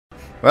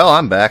Well,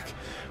 I'm back.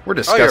 We're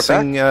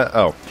discussing... back?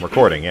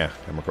 Recording, yeah.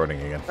 I'm recording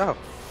again. Oh.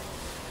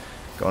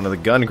 Going to the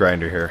gun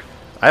grinder here.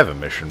 I have a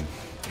mission.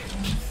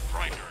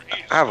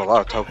 I have a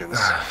lot of tokens.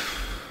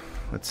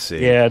 Let's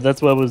see. Yeah,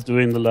 that's what I was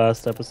doing the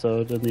last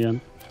episode in the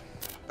end.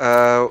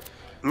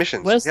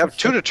 Missions. Where's We have the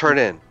 2 to turn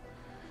in.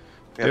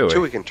 We have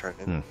 2 we can turn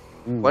in.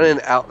 One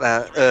in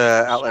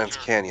Outlands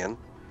Canyon.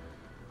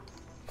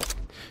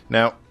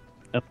 Now,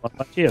 What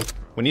about you?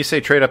 when you say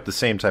trade up the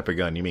same type of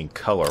gun, you mean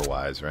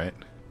color-wise, right?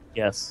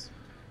 Yes.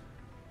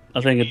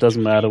 I think it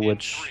doesn't matter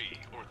which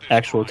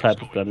actual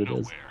type of gun it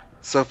is.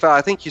 So, Fal,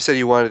 I think you said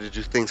you wanted to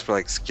do things for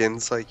like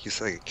skins, like you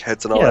said, like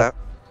heads and all that.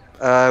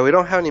 We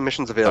don't have any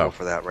missions available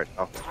for that right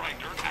now.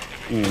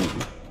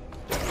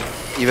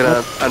 Even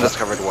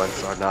undiscovered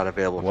ones are not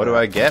available. What do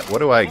I get? What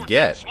do I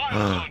get?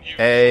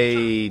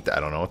 I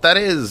don't know what that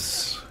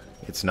is.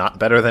 It's not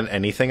better than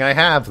anything I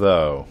have,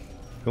 though.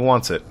 Who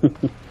wants it?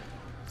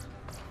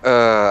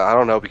 I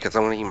don't know, because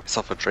I'm going to eat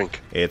myself a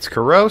drink. It's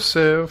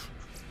corrosive.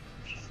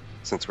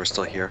 Since we're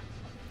still here.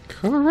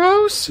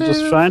 Corrosive.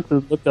 Just trying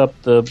to look up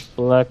the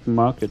black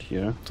market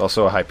here. It's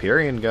also a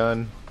Hyperion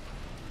gun.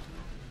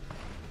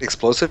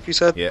 Explosive, you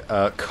said?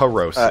 Yeah,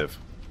 corrosive.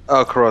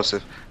 Oh,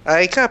 corrosive.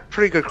 I got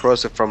pretty good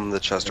corrosive from the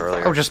chest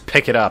earlier. Oh, just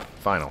pick it up.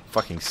 Fine, I'll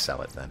fucking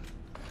sell it then.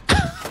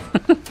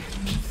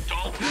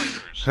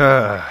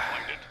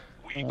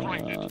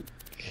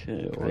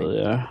 Okay, well,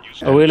 yeah.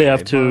 I really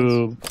have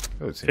to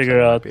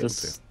figure out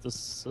this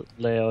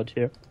layout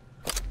here.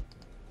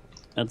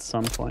 At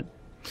some point.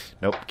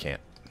 Nope,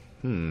 can't.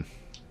 Can't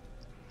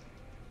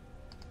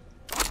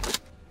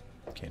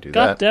do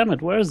God that. damn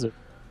it, where is it?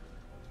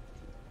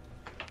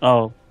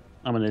 Oh,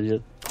 I'm an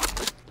idiot.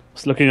 I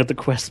was looking at the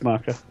quest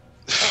marker.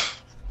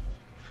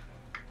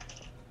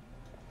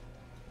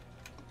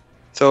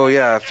 So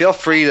yeah, feel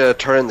free to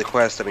turn in the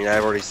quest. I mean,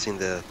 I've already seen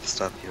the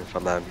stuff even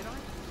from them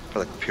for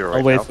the computer right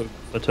I'll wait now. for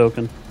the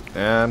token.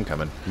 Yeah, I'm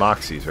coming.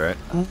 Moxie's, right?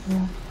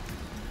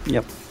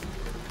 Yep.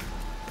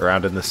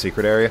 Around in the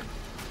secret area?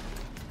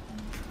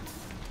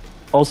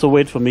 Also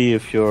wait for me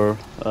if you're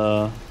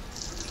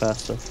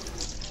faster.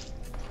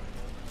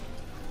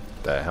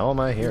 The hell am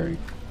I hearing?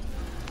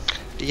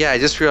 Yeah, I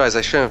just realized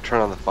I shouldn't have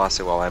turned on the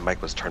faucet while my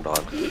mic was turned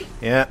on.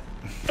 Yeah.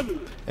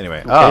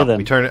 Anyway, then.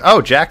 we turned.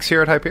 Oh, Jack's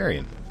here at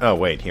Hyperion. Oh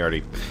wait, we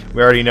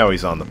already know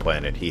he's on the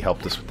planet. He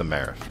helped us with the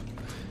Marif.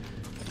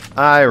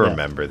 I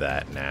remember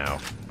that now.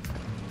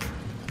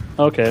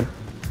 Okay.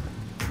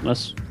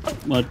 Let's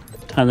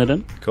turn it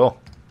in. Cool.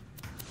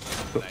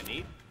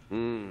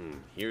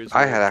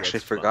 I had actually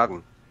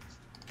forgotten.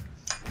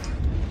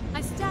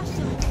 I stashed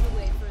a little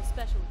away for a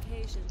special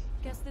occasion.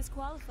 Guess this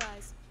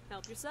qualifies.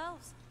 Help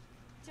yourselves.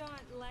 Giant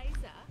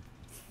laser.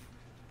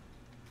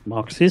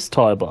 Moxie's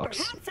toy box.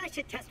 Perhaps I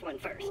should test one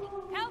first.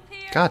 Help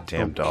here.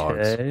 Goddamn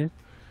dogs. Okay.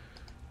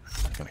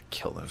 I'm gonna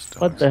kill those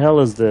dogs. What the hell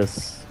is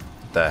this?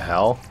 The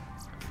hell?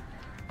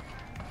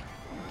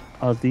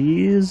 Are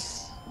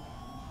these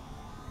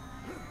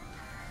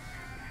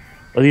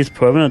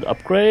permanent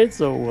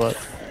upgrades or what?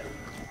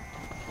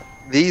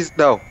 These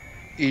no,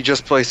 you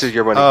just wasted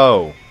your money.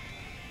 Oh.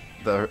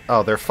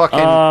 They're fucking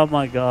Oh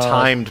my god.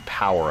 timed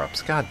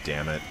power-ups. God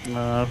damn it.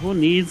 Who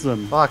needs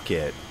them? Fuck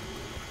it.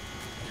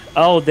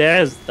 Oh,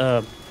 there's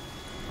yeah,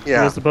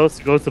 we're supposed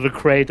to go to the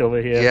crate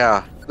over here.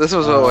 yeah. This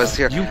was what was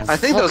here. You I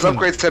think those fucking-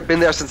 upgrades have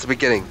been there since the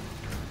beginning.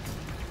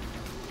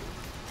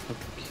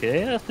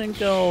 Okay, I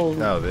think I'll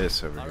Oh,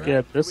 this over here.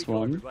 get this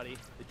one.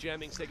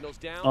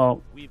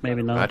 Oh,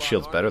 maybe not. That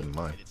shield's better than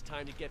mine.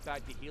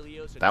 That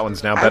That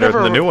one's now I better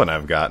never- than the new one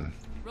I've gotten.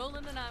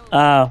 Roland and I will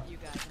Ah. help you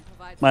guys and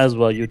provide Might as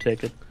well you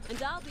take it.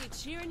 and I'll be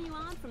cheering you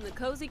on from the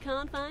cozy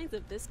confines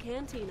of this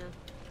cantina.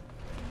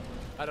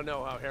 I don't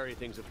know how hairy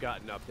things have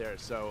gotten up there,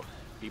 so...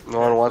 No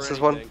one wants this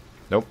one?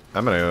 Nope.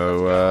 I'm gonna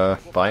go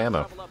buy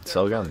ammo,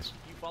 sell guns,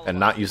 and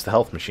not use the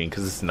health machine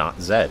because it's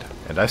not Zed,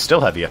 and I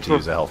still have yet to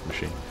use a health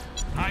machine.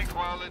 High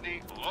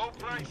quality, low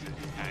prices,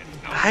 and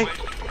no I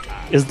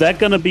Is that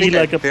gonna be think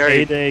like I a very,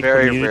 payday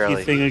very community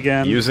rarely- thing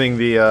again? Using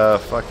the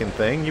fucking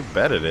thing? You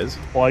bet it is.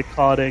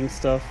 Boycotting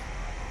stuff.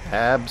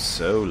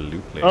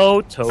 Absolutely.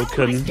 Oh,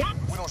 token. We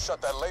don't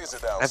shut that laser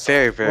down. I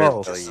very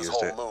Whoa. rarely used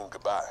whole it. moon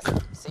goodbye.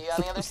 See you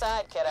on the other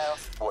side, kiddo.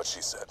 What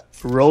she said.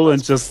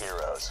 Roland just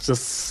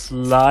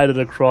slided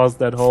across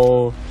that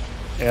whole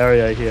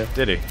area here.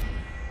 Did he?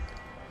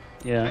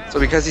 Yeah. So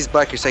because he's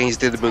black, you're saying he's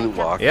did the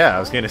moonwalk. Yeah, I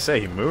was gonna say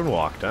he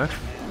moonwalked, huh?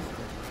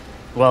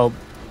 Well,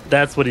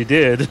 that's what he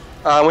did.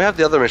 We have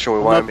the other mission we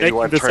I'm want. not Maybe you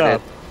want to making turn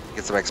this in,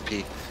 get some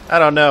XP. I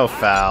don't know,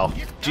 Foul.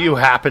 Do you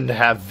happen to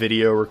have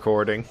video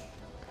recording?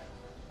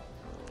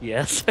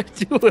 Yes, I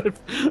do it.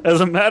 As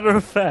a matter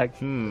of fact.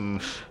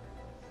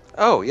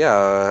 Oh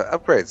yeah,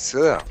 upgrades.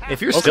 Yeah.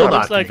 If you're Also, still it not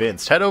looks like-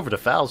 convinced, head over to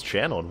Foul's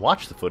channel and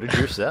watch the footage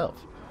yourself.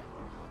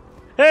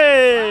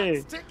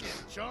 Hey!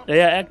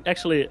 Yeah,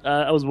 actually,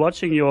 I was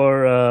watching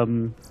your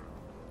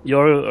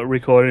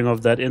recording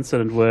of that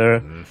incident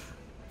where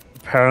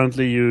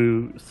apparently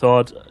you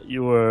thought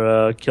you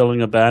were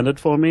killing a bandit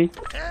for me,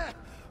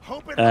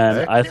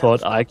 and I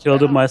thought I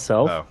killed him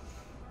myself. Oh.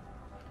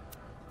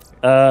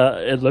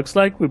 It looks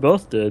like we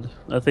both did.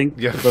 I think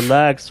Yeah. the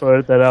lag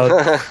sorted that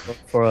out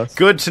for us.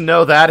 Good to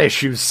know that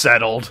issue's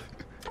settled.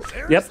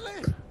 Yep.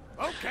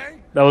 Okay.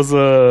 That was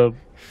a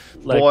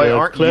Boy, a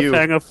aren't you-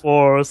 cliffhanger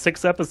for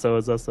 6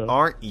 episodes or so.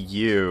 Aren't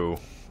you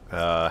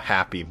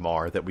happy,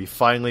 Mar, that we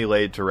finally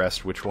laid to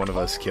rest which one of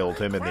us killed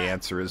him, and the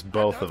answer is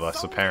both of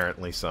us,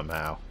 apparently,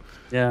 somehow.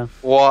 Yeah.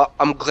 Well,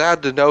 I'm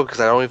glad to know because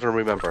I don't even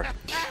remember.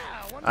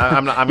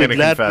 I'm We're going to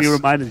glad confess. we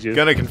reminded you.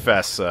 Gonna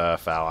confess,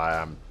 Fal,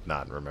 I'm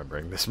not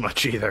remembering this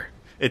much either.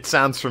 It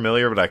sounds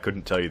familiar, but I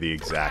couldn't tell you the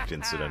exact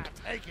incident.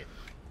 Take it.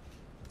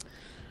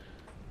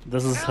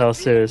 This is how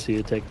seriously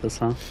you take this,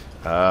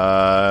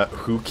 huh?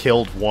 Who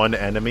killed one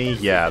enemy?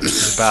 Yeah, this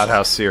is about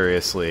how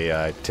seriously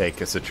I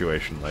take a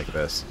situation like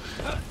this.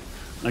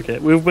 Okay,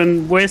 we've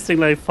been wasting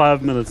like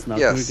 5 minutes now.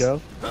 Yes. Can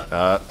we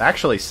go?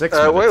 Actually, 6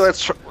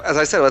 minutes. Wait, as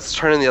I said, let's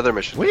turn in the other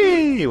mission.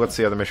 Whee! What's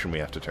the other mission we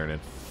have to turn in?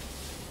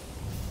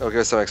 Oh, give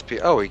us some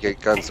XP. Oh, we get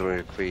guns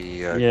when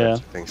we Yeah. get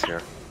things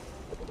here.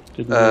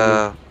 Didn't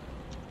Yeah,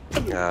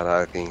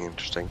 that thing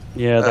interesting.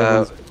 yeah,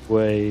 that one's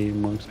way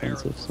more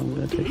expensive, so I'm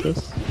gonna take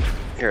this.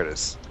 Here it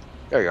is.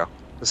 There you go.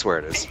 This is where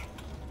it is.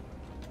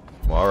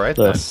 Well, all right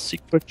The then.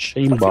 secret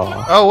chamber.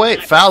 Oh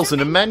wait, Fal's in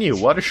a menu.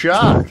 What a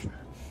shock!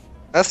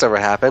 That's never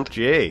happened.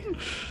 Gee.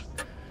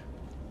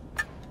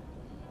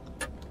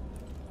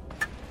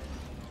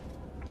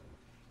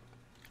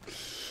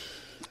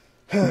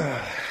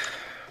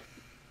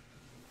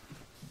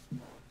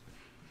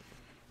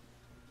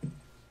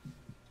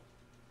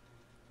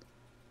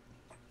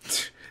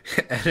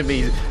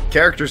 Enemy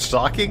characters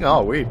talking?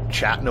 Oh, we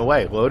chatting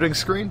away. Loading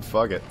screen?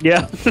 Fuck it.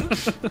 Yeah.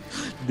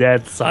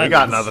 Dead silence. I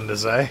got nothing to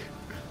say.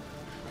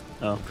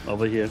 Oh,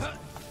 over here.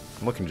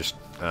 I'm looking just.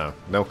 Oh,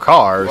 no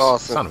cars. Well,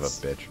 Son of a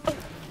since- bitch.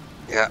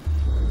 Yeah.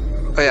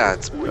 Oh yeah,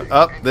 it's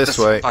Up this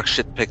way. fuck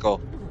shit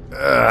pickle.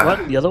 Ugh.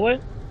 What? The other way?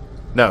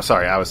 No,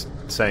 sorry, I was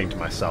saying to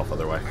myself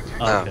other way.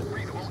 Oh, okay.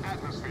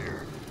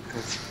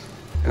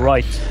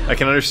 Right. I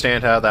can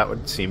understand how that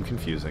would seem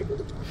confusing.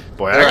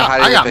 Boy, They were I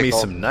hiding got the me pickle.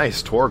 some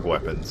nice Torg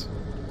weapons.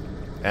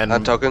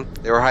 And Token.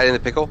 They were hiding the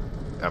pickle.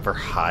 ever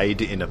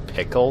hide in a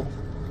pickle?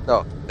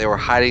 No, they were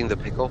hiding the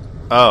pickle.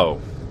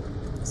 Oh,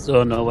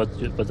 So know what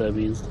that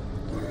means.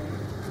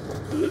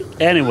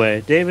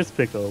 Anyway, Davis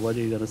Pickle, what are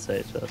you gonna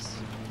say to us?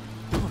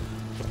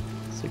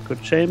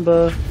 Secret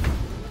chamber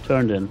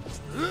turned in.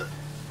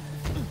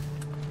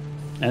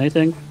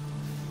 Anything?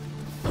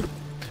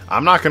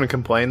 I'm not going to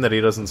complain that he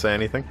doesn't say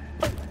anything.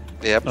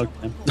 Yep.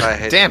 Okay. I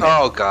hate Damn it.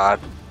 Oh god.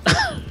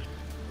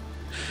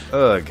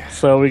 Ugh.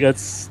 So we got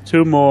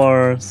 2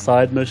 more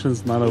side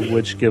missions, none of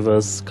which give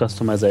us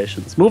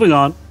customizations. Moving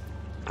on.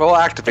 We'll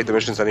activate the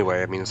missions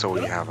anyway. I mean, so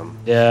we have them.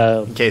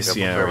 Yeah. In case,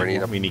 Yeah, you whatever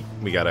know, we need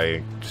 'em. we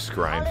gotta just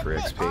grind for I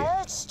XP.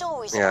 heard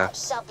stories Yeah. about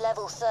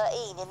sub-level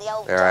 13 in the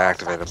old There, I dial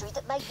activated 'em. factory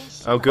that made me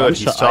Oh, Bunch good,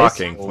 he's of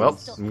talking. ice. Well,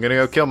 I'm gonna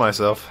go kill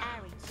myself.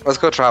 Let's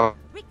go travel.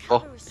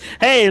 Oh,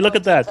 Hey, look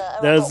at that.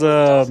 There's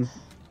a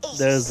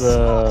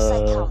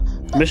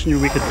mission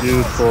we could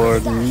do for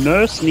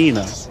Nurse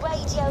Nina.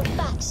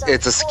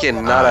 It's a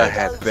skin, not a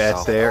head.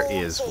 Bet there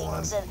is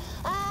one.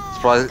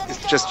 It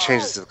just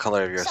changes the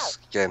color of your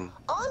skin.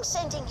 I'm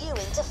sending you in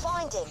to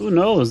find him. Who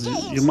knows?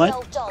 You might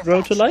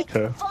grow to like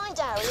her. Find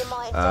Harry in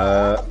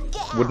my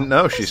Wouldn't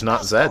know. She's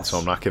not Zed, so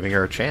I'm not giving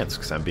her a chance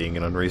because I'm being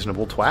an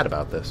unreasonable twat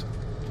about this.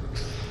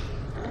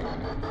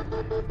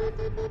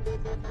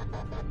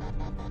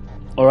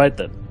 Alright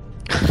then.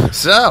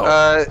 So,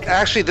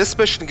 Actually, this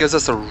mission gives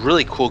us a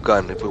really cool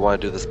gun if we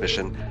want to do this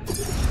mission.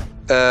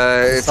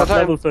 It's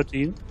Sub-level sometimes,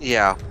 13.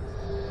 yeah.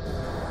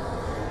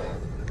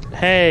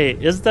 Hey,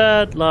 is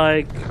that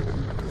like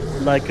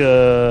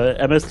a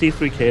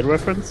MST3K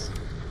reference?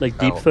 Like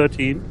Deep Oh.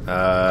 13?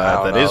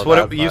 that know is what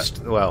that, it used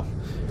to, well,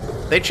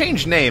 they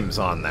changed names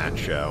on that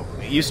show.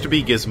 It used to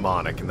be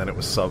Gizmonic, and then it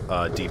was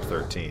Deep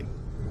 13.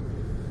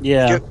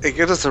 Yeah. It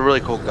gives us a really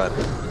cool gun.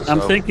 I'm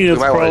so thinking we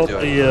it's might wanna do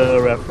probably it.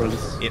 a reference.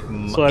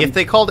 So If I'm-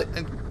 they called it,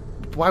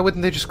 why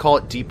wouldn't they just call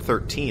it Deep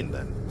 13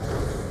 then?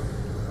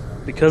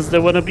 Because they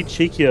want to be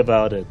cheeky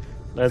about it.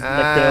 Like they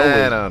I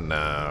always don't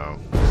know.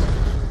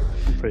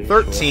 I'm pretty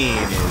sure. 13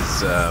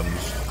 is,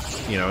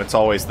 it's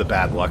always the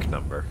bad luck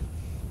number.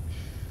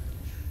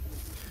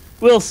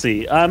 We'll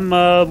see. I'm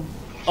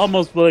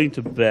almost willing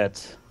to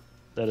bet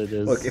that it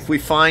is. Look, if we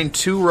find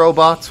 2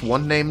 robots,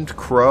 one named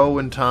Crow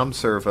and Tom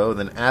Servo,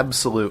 then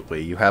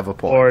absolutely, you have a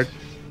point. Or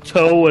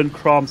Toe and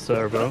Crom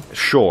Servo.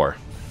 Sure.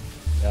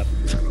 Yep.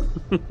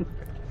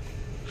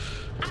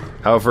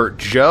 However,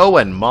 Joe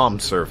and Mom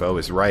Servo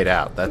is right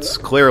out. That's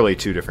clearly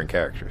 2 different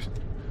characters.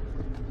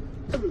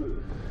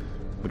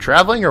 We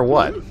traveling or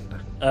what?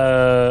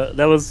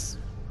 That was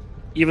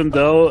even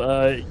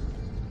though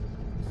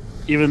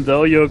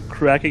you're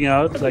cracking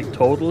out like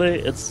totally,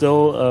 it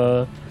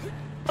still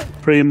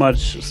pretty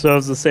much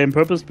serves the same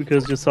purpose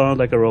because you sound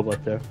like a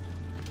robot there.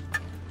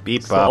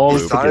 Beep So bop all boop.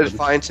 is Sounded forgiven.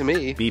 fine to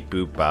me. Beep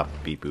boop bop.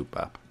 Beep boop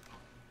bop.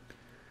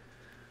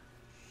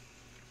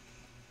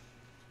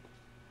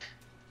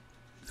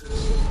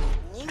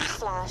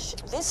 Ash,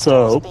 this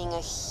So- is being a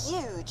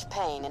huge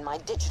pain in my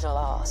digital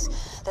arse.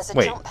 There's a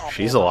Wait, jump pad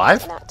she's nearby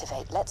alive? I can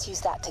activate. Let's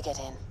use that to get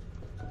in.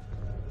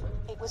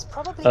 It was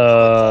probably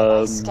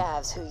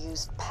scavs who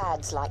used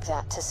pads like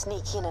that to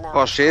sneak in and out.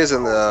 Well, she is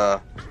in the.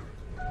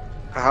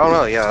 I don't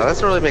know. Yeah, that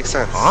doesn't really make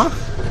sense. Huh?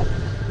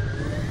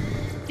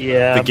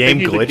 Yeah, The game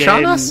maybe glitch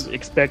on game us?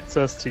 expects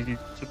us to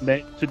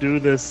do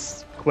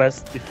this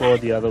quest before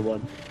the other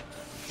one.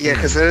 Yeah,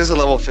 because it is a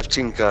level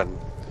 15 gun.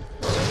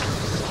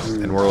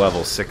 And we're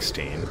level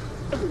 16.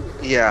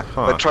 Yeah,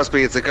 Huh. but trust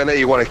me, it's a gun that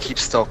you want to keep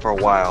still for a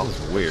while. This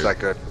is weird. It's that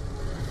good.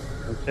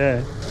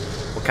 Okay.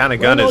 What kind of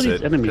Where gun are all is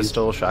these it? enemies?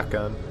 Pistol,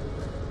 shotgun?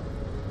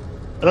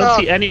 I don't Oh,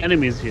 see any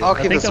enemies here. I'll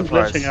I keep think it I'm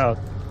surprised. glitching out.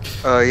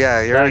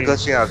 Yeah, you're Dang.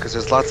 glitching out because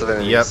there's lots of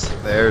enemies. Yep,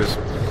 there's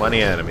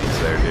plenty of enemies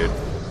there, dude.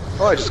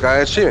 Oh, I just got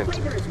an achievement.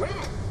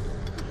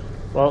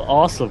 Well,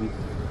 awesome.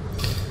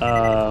 You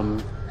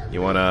I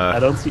wanna...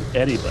 don't see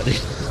anybody.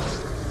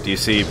 Do you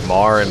see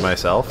Mar and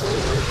myself?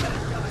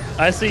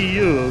 I see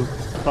you.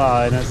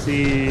 Fine. I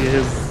see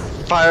his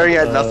Firing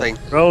at nothing.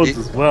 Rhodes You-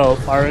 as well,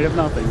 firing at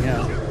nothing.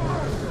 Yeah.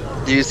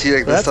 Do you see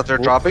like the That's stuff they're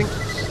cool. dropping?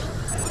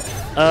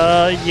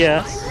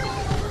 Yes.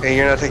 And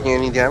you're not taking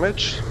any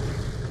damage?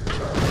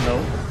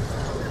 No.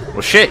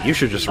 Well, shit, you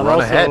should just I'm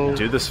run ahead also- and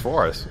do this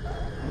for us.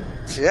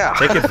 Yeah.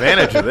 Take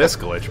advantage of this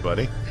glitch,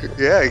 buddy.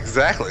 Yeah,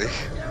 exactly.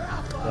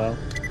 Well,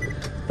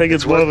 I think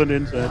it's It's more worth- of an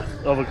internet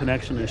of a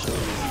connection issue.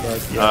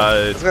 But yeah.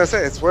 I was gonna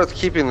say it's worth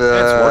keeping the.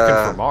 It's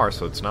working for Mar,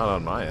 so it's not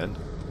on my end.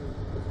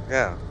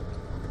 Yeah.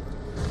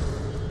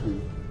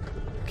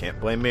 Can't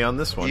blame me on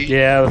this one.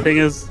 Yeah, the thing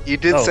is. You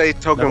did oh, say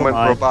Token never went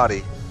for a mind.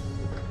 body.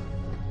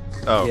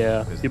 Oh.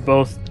 Yeah, you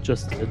both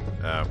just did.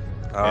 Oh.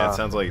 Yeah, it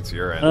sounds like it's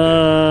your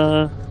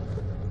end.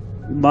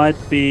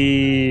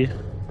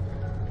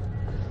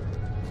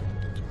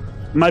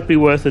 Might be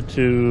worth it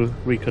to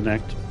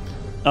reconnect.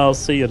 I'll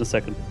see you in a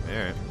second.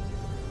 Alright.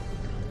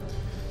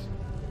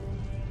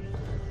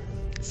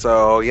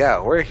 So yeah,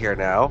 we're here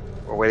now.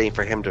 We're waiting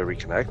for him to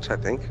reconnect. I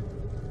think.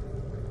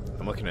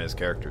 I'm looking at his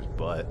character's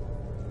butt.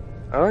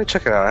 Let me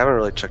check it out. I haven't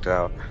really checked it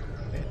out.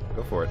 Yeah,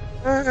 go for it.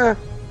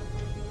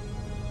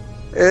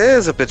 It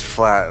is a bit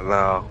flat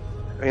though.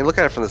 I mean, look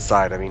at it from the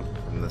side. I mean,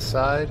 From the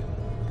side?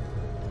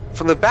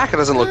 from the back it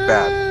doesn't look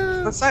bad.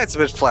 From the side it's a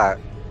bit flat.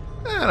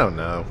 I don't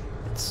know.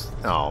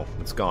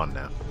 It's gone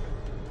now.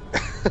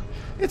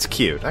 It's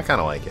cute. I kind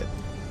of like it.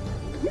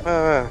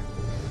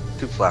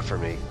 Too flat for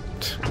me.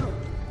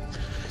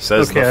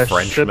 Says Okay, the I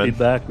should be Frenchman.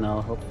 back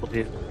now.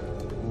 Hopefully it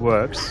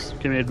works.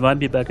 Can you invite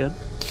me back in?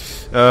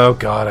 Oh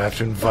god, I have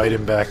to invite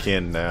him back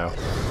in now.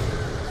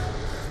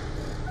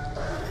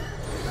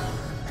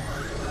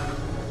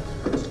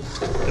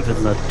 If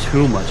it's not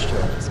too much to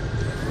ask.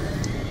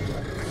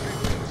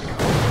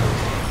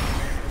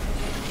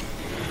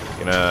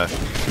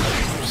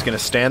 Just gonna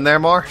stand there,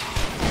 Mar?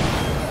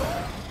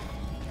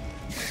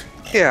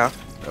 Yeah.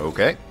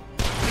 Okay.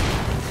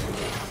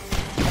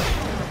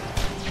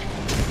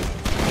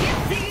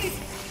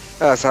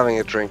 I was having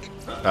a drink.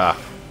 Ah.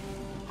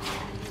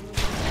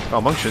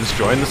 Malfunctions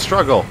join the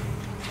struggle.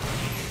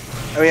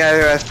 I mean,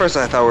 at first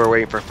I thought we were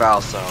waiting for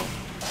Foul, so.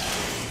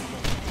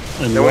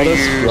 And Then what when a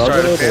you struggle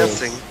started it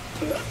is. advancing,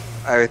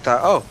 I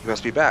thought, oh, you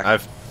must be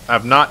back.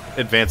 I'm not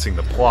advancing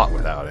the plot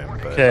without him,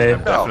 but Okay.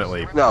 I'm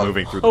definitely No.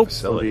 moving through the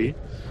facility.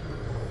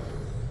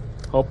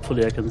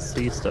 Hopefully I can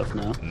see stuff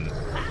now.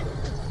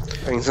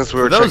 I mean, since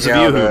we were For those of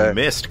checking you out, who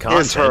missed his,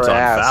 content her on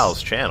ass.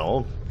 Val's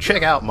channel,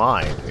 check out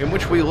mine, in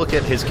which we look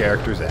at his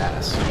character's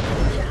ass.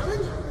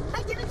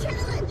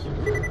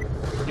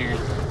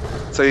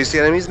 So you see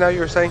enemies now? You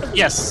were saying?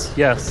 Yes,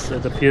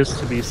 it appears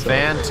to be so.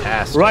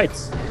 Fantastic. Right.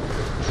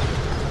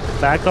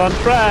 Back on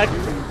track.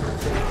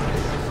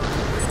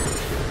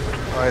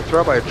 I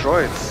throw by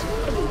drones.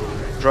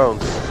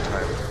 Drones. This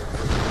time.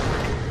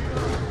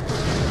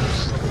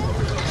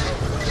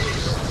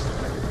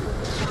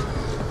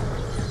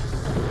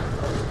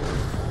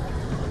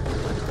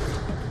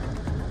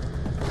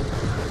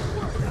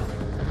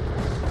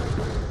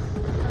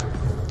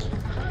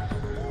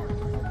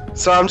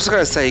 So I'm just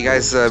gonna say you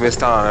guys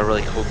missed out on a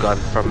really cool gun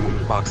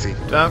from Moxie.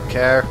 Don't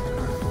care.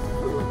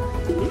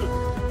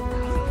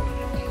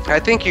 I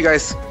think you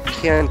guys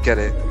can get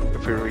it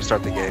if we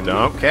restart the game.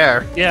 Don't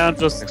care. Yeah, I'm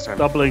just Next time.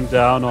 doubling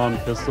down on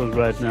pistols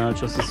right now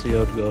just to see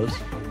how it goes.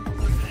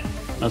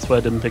 That's why I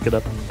didn't pick it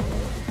up.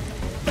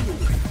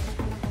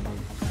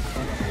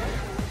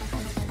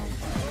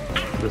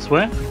 This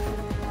way?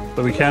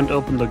 But we can't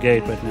open the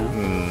gate right now.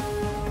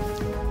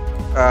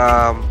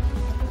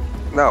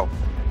 No.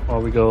 Or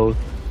we go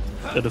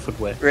a different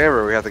way.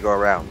 Remember, we have to go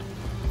around.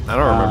 I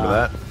don't remember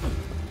that.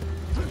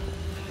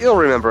 You'll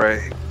remember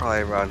it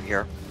probably around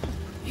here.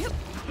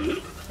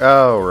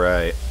 Oh,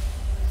 right.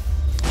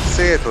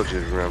 See, I told you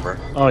to remember.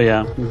 Oh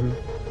yeah.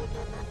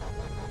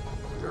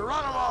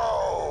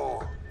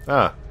 Geronimo!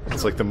 Ah,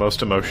 it's like the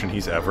most emotion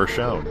he's ever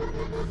shown.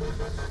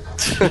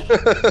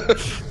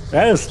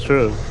 That is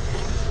true.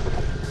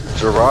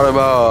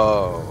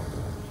 Geronimo!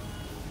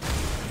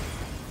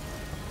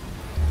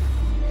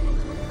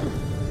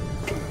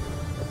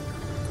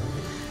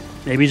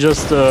 Maybe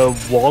just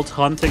vault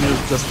hunting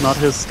is just not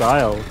his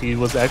style. He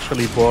was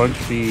actually born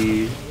to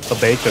be a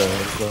baker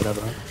or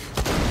whatever.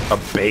 A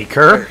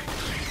baker?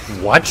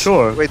 What?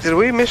 Sure, Wait, did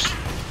we miss?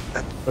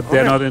 but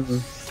they're not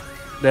in.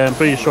 They're in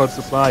pretty short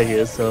supply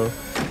here, so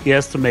he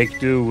has to make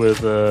do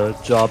with a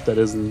job that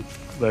isn't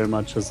very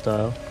much his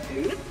style.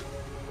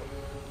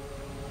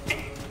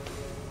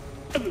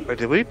 Wait,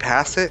 did we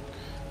pass it?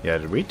 Yeah,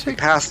 did we take... We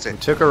passed it. We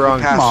took a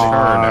wrong turn,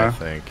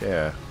 passed it. I think,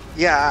 yeah.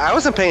 Yeah, I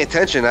wasn't paying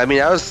attention. I mean,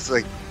 I was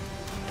like,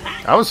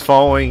 I was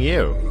following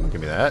you. Give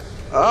me that.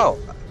 oh,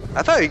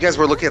 I thought you guys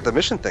were looking at the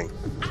mission thing.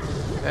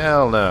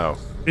 Hell no.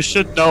 You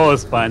should know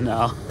us by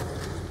now.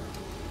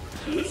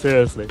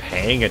 Seriously.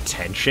 Paying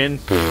attention?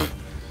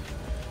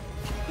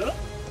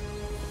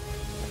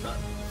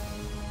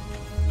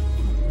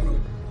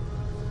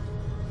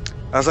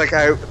 I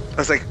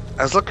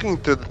was looking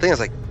through the thing. I was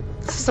like,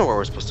 this isn't where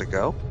we're supposed to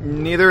go.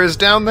 Neither is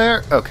down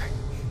there? Okay.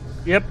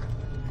 Yep.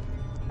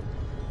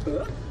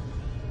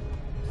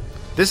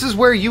 This is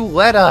where you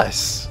led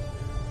us.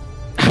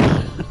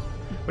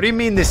 What do you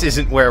mean this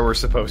isn't where we're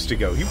supposed to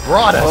go? You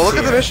brought us Well, look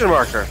at here. the mission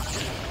marker.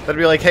 That'd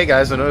be like, hey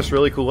guys, I noticed a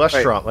really cool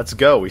restaurant. Let's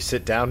go. We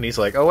sit down and he's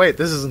like, oh wait,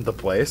 this isn't the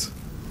place.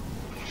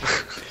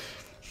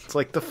 It's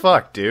like, the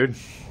fuck, dude?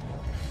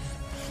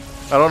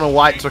 I don't know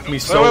why it took me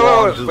so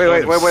long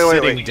to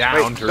sitting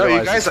down to No, you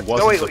realize guys, this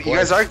wasn't the place. you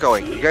guys aren't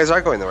going. You guys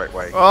are going the right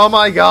way. Oh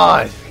my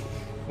god!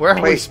 Where are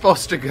we Wait.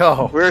 supposed to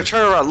go? We're gonna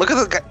turn around. Look at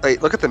the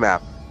wait. Look at the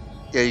map.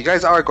 Yeah, you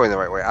guys are going the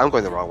right way. I'm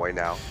going the wrong way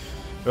now.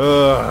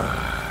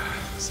 Ugh.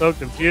 So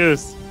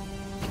confused.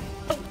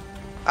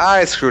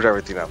 I screwed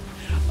everything up.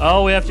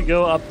 Oh, we have to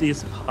go up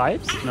these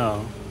pipes?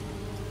 No.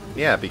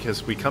 Yeah,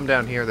 because we come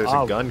down here, there's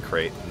Oh. a gun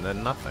crate, and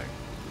then nothing.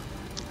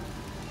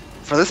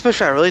 For this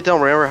mission, I really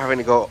don't remember having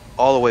to go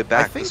all the way I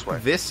back think this way.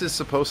 this is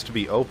supposed to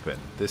be open,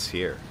 this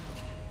here.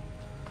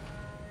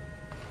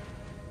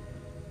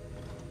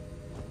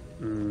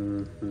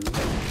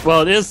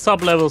 Well, it is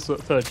sub-level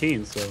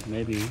 13, so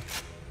maybe.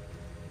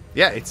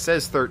 Yeah, it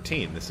says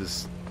 13. This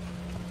is...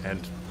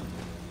 And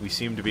we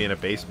seem to be in a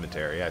basement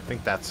area. I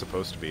think that's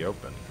supposed to be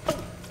open.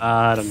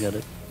 I don't get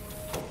it.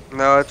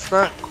 No, it's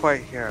not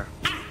quite here.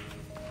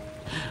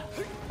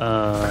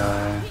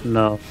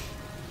 No.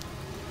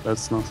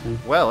 That's nothing.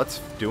 Well,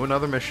 let's do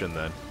another mission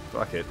then.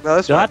 Fuck it. No,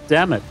 this way. God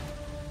damn it.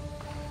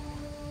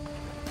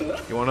 You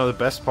want to know the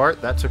best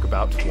part? That took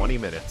about 20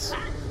 minutes.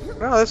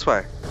 No, this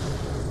way.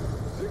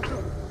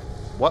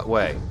 What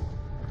way?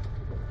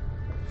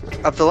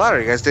 Up the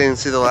ladder. You guys didn't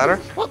see the ladder?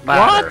 What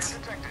ladder? What?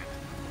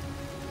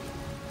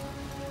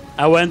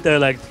 I went there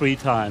like 3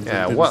 times. and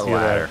Yeah, didn't what see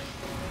ladder?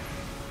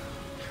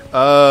 that.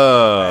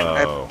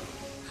 Oh.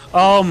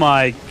 Oh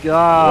my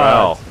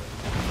god.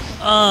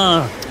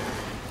 Well,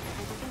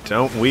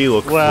 don't we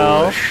look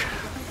Well. foolish?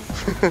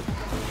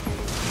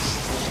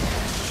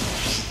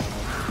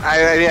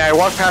 I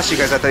walked past you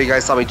guys. I thought you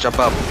guys saw me jump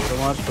up. So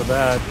much for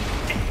that.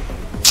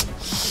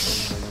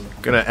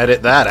 Gonna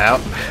edit that out.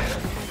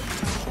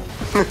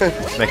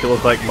 Make it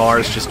look like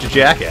Mars just a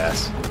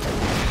jackass.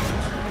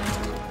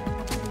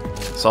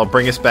 So I'll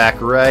bring us back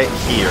right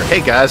here.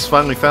 Hey guys,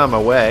 finally found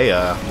my way.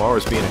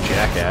 Mars being a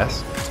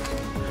jackass.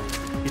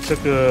 You took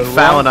a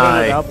Fal wrong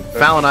and turn at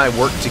Fal and I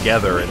worked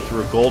together, and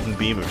through a golden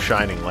beam of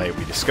shining light,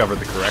 we discovered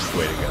the correct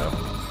way to go.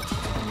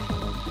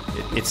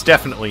 It's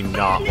definitely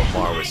not what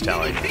Mar was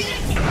telling us.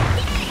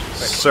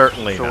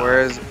 Certainly So not.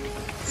 where is?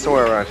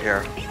 Somewhere around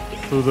here.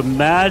 Through the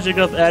magic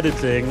of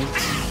editing,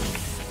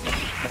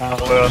 now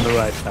we're on the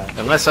right path.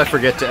 Unless I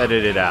forget to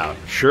edit it out.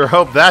 Sure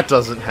hope that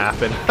doesn't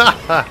happen. Ha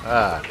ha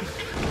ha.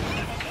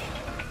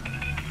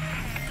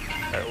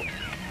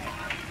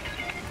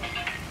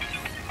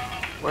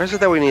 Where is it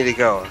that we need to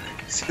go?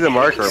 See the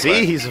marker. See,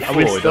 but- he's a Are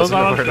we fool. He still doesn't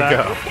not know on where to track?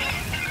 go.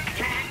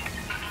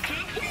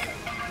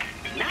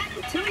 Not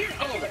until you're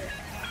older.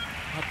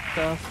 What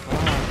the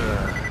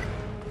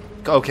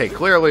fuck? Okay,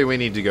 clearly we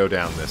need to go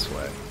down this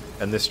way.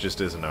 And this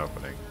just isn't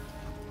opening.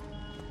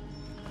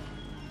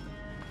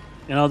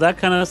 You know, that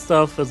kind of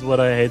stuff is what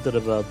I hated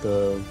about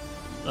the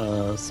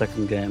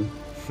second game.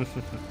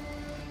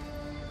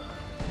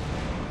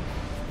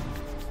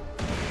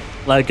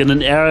 Like in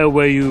an area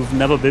where you've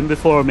never been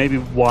before, or maybe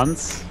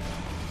once,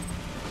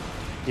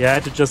 you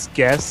had to just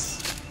guess.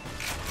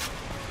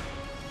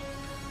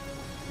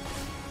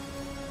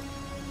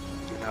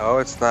 No,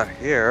 it's not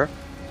here.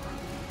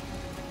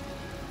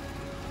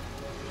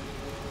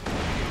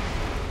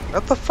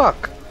 What the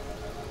fuck?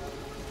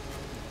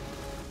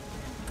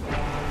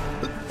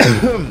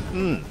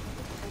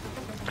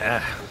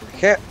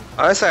 Can't.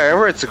 Honestly, I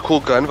remember it's a cool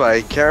gun, but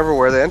I can't remember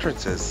where the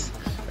entrance is.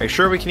 Are you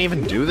sure we can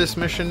even do this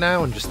mission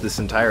now and just this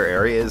entire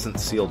area isn't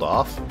sealed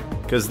off?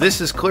 Because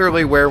this is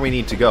clearly where we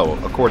need to go,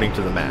 according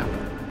to the map.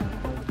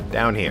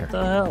 Down here. What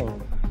the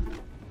hell?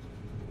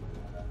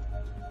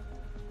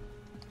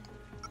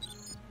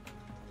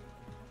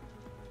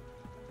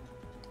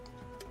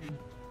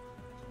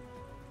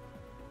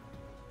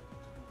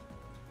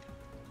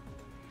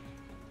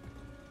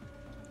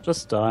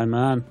 Just die,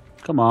 man.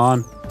 Come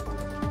on.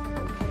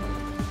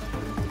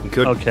 We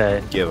could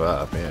Okay. give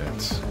up, yeah.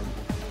 It's...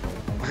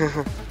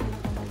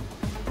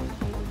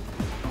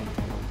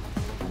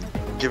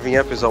 Giving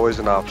up is always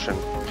an option.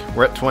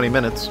 We're at 20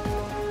 minutes.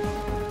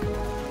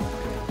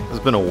 It's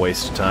been a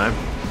waste of time.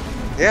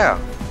 Yeah.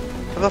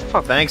 What the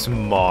fuck? Thanks,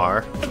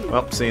 Mar.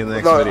 Well, see you in the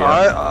next No, video.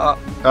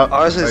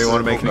 honestly, You this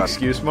want to is a make cool an gun.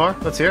 excuse, Mar?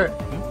 Let's hear it.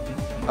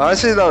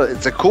 Honestly, no,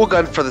 it's a cool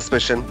gun for this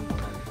mission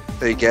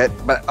that you get,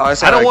 but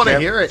honestly, I don't want to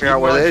can't hear it. figure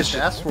out what Mar it just is.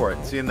 asked for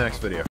it. See you in the next video.